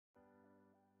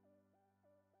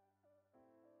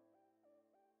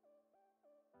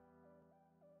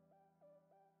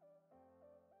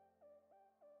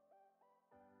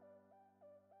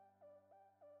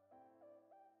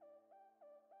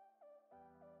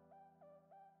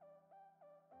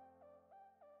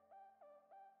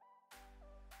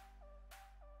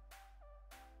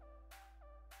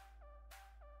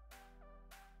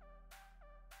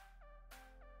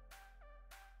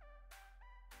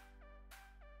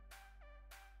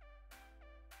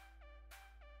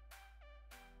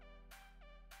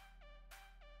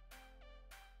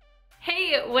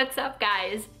Hey, what's up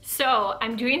guys? So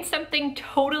I'm doing something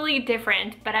totally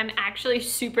different, but I'm actually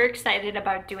super excited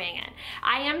about doing it.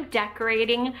 I am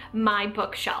decorating my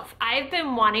bookshelf. I've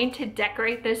been wanting to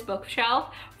decorate this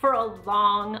bookshelf for a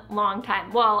long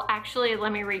time. Well, actually,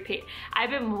 let me repeat. I've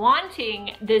been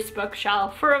wanting this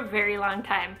bookshelf for a very long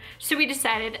time. So we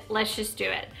decided, let's just do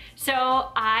it. So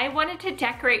I wanted to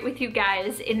decorate with you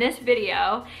guys in this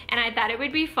video, and I thought it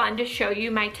would be fun to show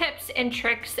you my tips and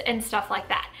tricks and stuff like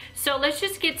that. So let's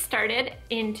just get started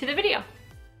into the video.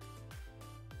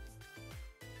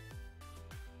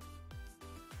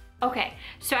 Okay,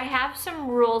 so I have some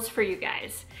rules for you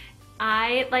guys.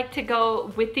 I like to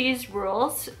go with these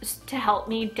rules to help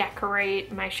me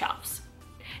decorate my shelves.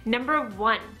 Number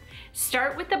one,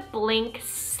 start with a blank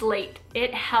slate.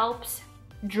 It helps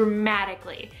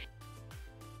dramatically.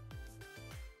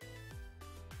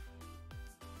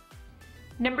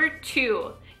 Number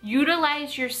two,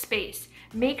 utilize your space.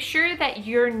 Make sure that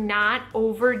you're not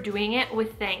overdoing it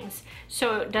with things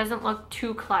so it doesn't look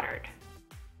too cluttered.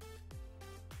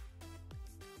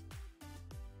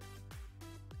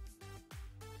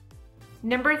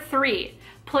 Number three,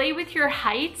 play with your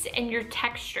heights and your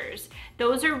textures.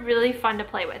 Those are really fun to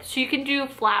play with. So you can do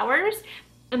flowers,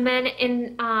 and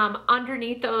then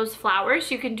underneath those flowers,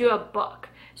 you can do a book.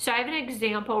 So I have an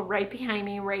example right behind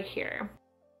me right here.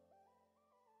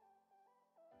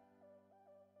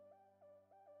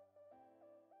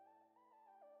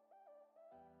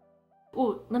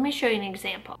 Ooh, let me show you an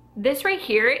example. This right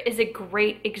here is a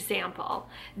great example.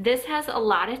 This has a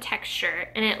lot of texture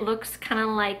and it looks kind of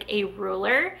like a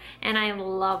ruler, and I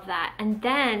love that. And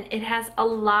then it has a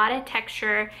lot of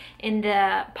texture in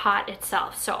the pot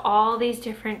itself. So all these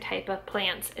different type of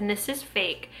plants, and this is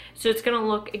fake. So it's gonna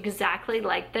look exactly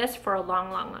like this for a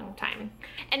long time.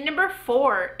 And number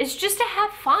four is just to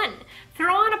have fun.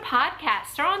 Throw on a podcast,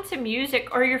 throw on some music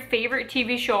or your favorite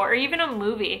TV show or even a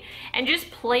movie and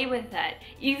just play with it.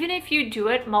 Even if you do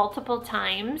it multiple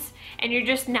times and you're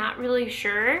just not really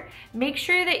sure, make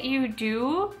sure that you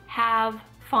do have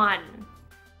fun.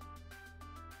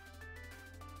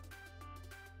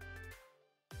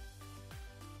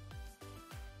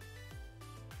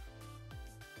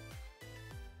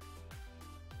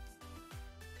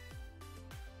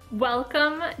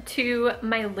 Welcome to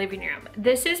my living room.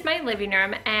 This is my living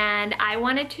room, and I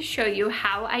wanted to show you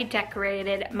how I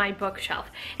decorated my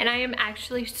bookshelf. And I am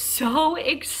actually so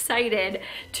excited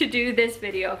to do this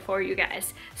video for you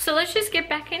guys. So let's just get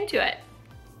back into it.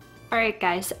 All right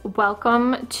guys,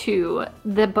 welcome to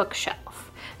the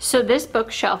bookshelf. So this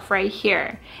bookshelf right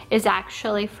here is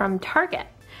actually from Target.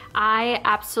 I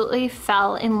absolutely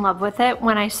fell in love with it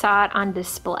when I saw it on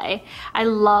display. I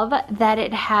love that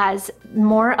it has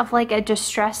more of like a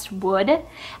distressed wood,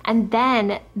 and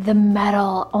then the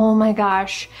metal. Oh my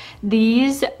gosh,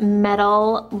 these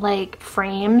metal like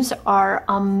frames are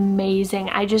amazing.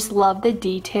 I just love the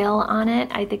detail on it.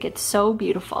 I think it's so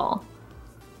beautiful.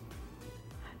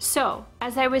 So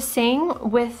as I was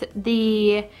saying with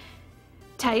the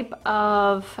type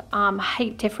of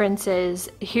height differences,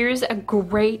 here's a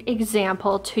great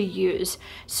example to use.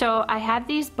 So I have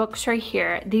these books right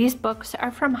here. These books are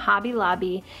from Hobby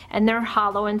Lobby and they're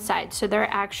hollow inside. So they're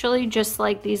actually just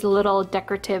like these little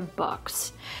decorative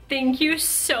books. Thank you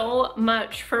so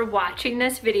much for watching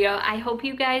this video. I hope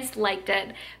you guys liked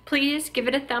it. Please give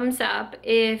it a thumbs up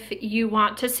if you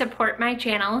want to support my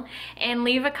channel, and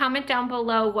leave a comment down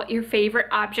below what your favorite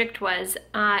object was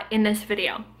in this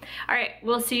video. All right,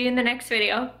 we'll see you in the next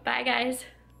video. Bye guys.